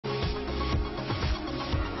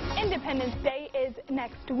Independence Day is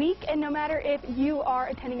next week, and no matter if you are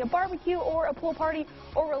attending a barbecue or a pool party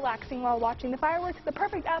or relaxing while watching the fireworks, the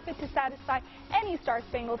perfect outfit to satisfy any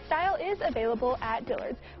Star-Spangled style is available at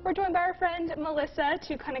Dillard's. We're joined by our friend Melissa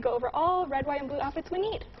to kind of go over all red, white, and blue outfits we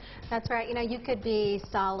need. That's right. You know, you could be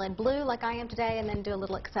solid blue like I am today and then do a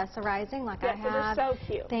little accessorizing like I have. They're so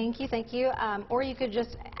cute. Thank you, thank you. Or you could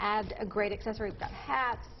just add a great accessory. We've got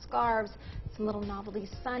hats, scarves, some little novelty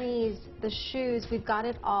sunnies, the shoes. We've got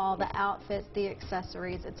it all, the outfits, the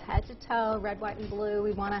accessories. It's head to toe, red, white, and blue.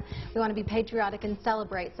 We want to be patriotic and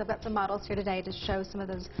celebrate. So I've got some models here today to show some of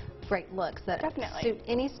those great looks that suit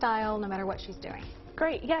any style, no matter what she's doing.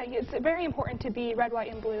 Great, yeah, it's very important to be red,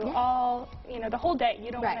 white, and blue all, the whole day.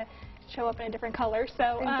 You don't want to show up in a different color.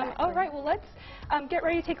 So, all right, well, let's get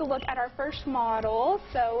ready to take a look at our first model.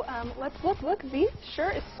 So, let's look. This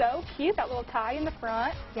shirt is so cute, that little tie in the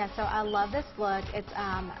front. Yeah, so I love this look.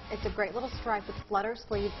 It's a great little stripe with flutter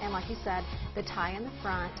sleeves and, like you said, the tie in the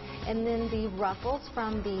front. And then the ruffles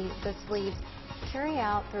from the sleeves carry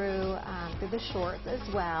out through the shorts as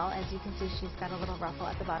well. As you can see, she's got a little ruffle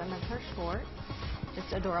at the bottom of her shorts.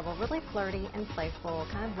 Just adorable, really flirty and playful,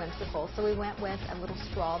 kind of whimsical. So we went with a little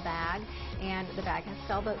straw bag, and the bag has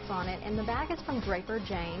sailboats on it. And the bag is from Draper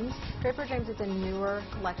James. Draper James is a newer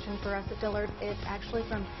collection for us at Dillard's. It's actually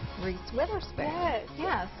from Reese Witherspoon. Yes.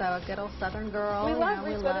 Yeah, so a good old Southern girl. We love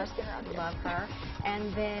Reese Witherspoon around here. Love her.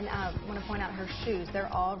 And then I want to point out her shoes.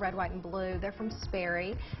 They're all red, white, and blue. They're from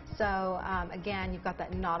Sperry. So again, you've got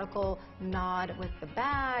that nautical nod with the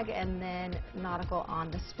bag, and then nautical on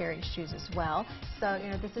the Sperry shoes as well. So,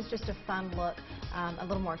 this is just a fun look, a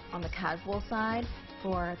little more on the casual side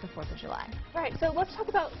for the 4th of July. Right, so let's talk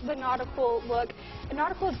about the nautical look. The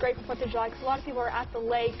nautical is great for 4th of July because a lot of people are at the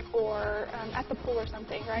lake or at the pool or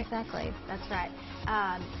something, right? Exactly, that's right.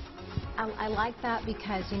 I like that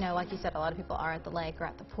because, like you said, a lot of people are at the lake or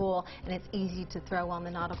at the pool, and it's easy to throw on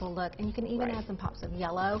the nautical look. And you can even add some pops of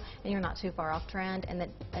yellow, and you're not too far off trend, and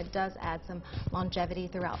it does add some longevity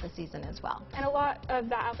throughout the season as well. And a lot of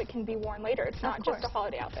that outfit can be worn later. It's not just a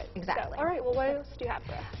holiday outfit. Exactly. So, all right, well, what else do you have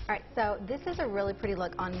for us? All right, so this is a really pretty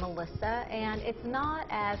look on Melissa, and it's not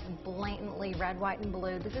as blatantly red, white, and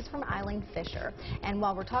blue. This is from Eileen Fisher. And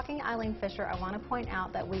while we're talking Eileen Fisher, I want to point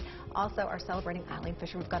out that we also are celebrating Eileen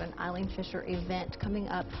Fisher. We've got an Eileen Fisher event coming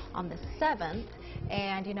up on the 7th,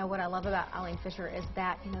 and what I love about Eileen Fisher is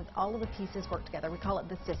that all of the pieces work together. We call it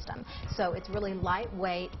the system. So it's really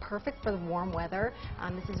lightweight, perfect for the warm weather.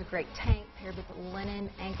 This is a great tank paired with linen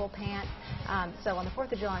ankle pants. So on the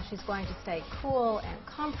 4th of July, she's going to stay cool and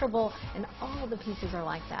comfortable, and all of the pieces are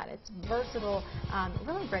like that. It's versatile,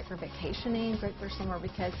 really great for vacationing, great for summer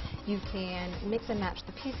because you can mix and match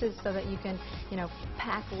the pieces so that you can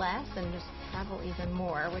pack less and just travel even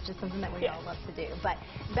more, which is something that we all love to do. But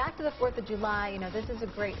back to the 4th of July, this is a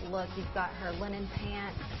great look. You've got her linen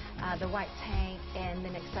pants, the white tank, and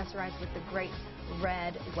then accessorized with the great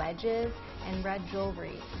red wedges and red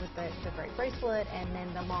jewelry with the great bracelet and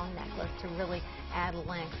then the long necklace to really add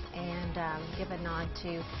length and give a nod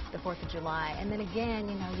to the 4th of July. And then again,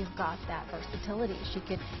 you've got that versatility. She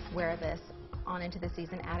could wear this on into the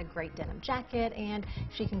season, add a great denim jacket, and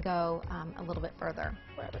she can go a little bit further.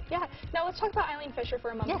 Yeah. Now let's talk about Eileen Fisher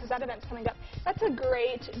for a moment because that event's coming up. That's a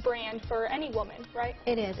great brand for any woman, right?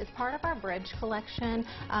 It is. It's part of our Bridge collection,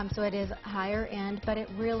 so it is higher end, but it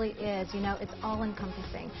really is. It's all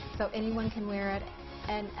encompassing, so anyone can wear it.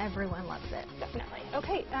 And everyone loves it. Definitely.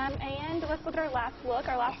 Okay, and let's look at our last look,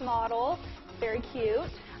 our last model. Very cute.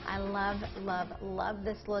 I love, love, love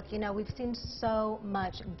this look. We've seen so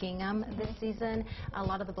much gingham this season. A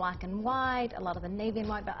lot of the black and white, a lot of the navy and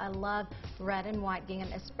white, but I love red and white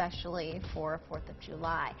gingham, especially for 4th of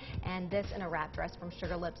July. And this in a wrap dress from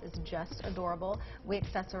Sugar Lips is just adorable. We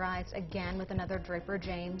accessorized again with another Draper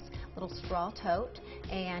James little straw tote,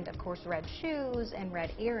 and of course red shoes and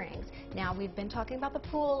red earrings. Now we've been talking about the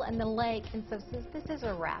pool and the lake, and so since this is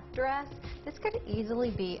a wrap dress, this could easily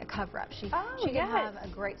be a cover-up. She could have a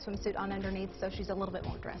great swimsuit on underneath, so she's a little bit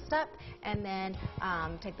more dressed up, and then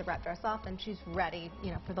take the wrap dress off, and she's ready,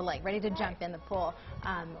 for the lake, ready to jump in the pool,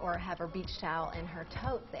 or have her beach towel in her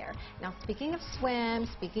tote there. Now, speaking of swim,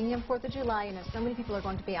 speaking of 4th of July, so many people are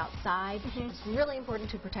going to be outside. It's really important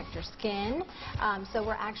to protect your skin. So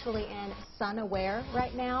we're actually in Sun Aware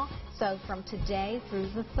right now. So from today through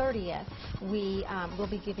the 30th, we will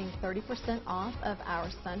be giving 30% off of our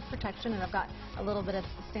sun protection, and I've got a little bit of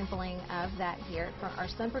sampling of that here for our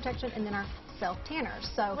sun protection, and then our self-tanners.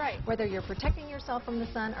 So whether you're protecting yourself from the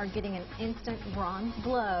sun or getting an instant bronze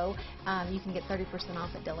glow, you can get 30%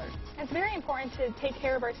 off at Dillard's. It's very important to take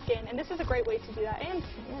care of our skin, and this is a great way to do that, and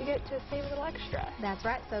you get to save a little extra. That's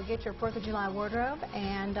right. So get your 4th of July wardrobe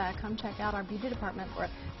and come check out our beauty department for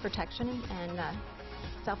protection and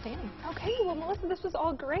self-tanning. Okay, well, Melissa, this was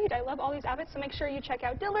all great. I love all these outfits, so make sure you check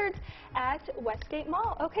out Dillard's at Westgate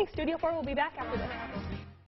Mall. Okay, Studio 4 will be back after this.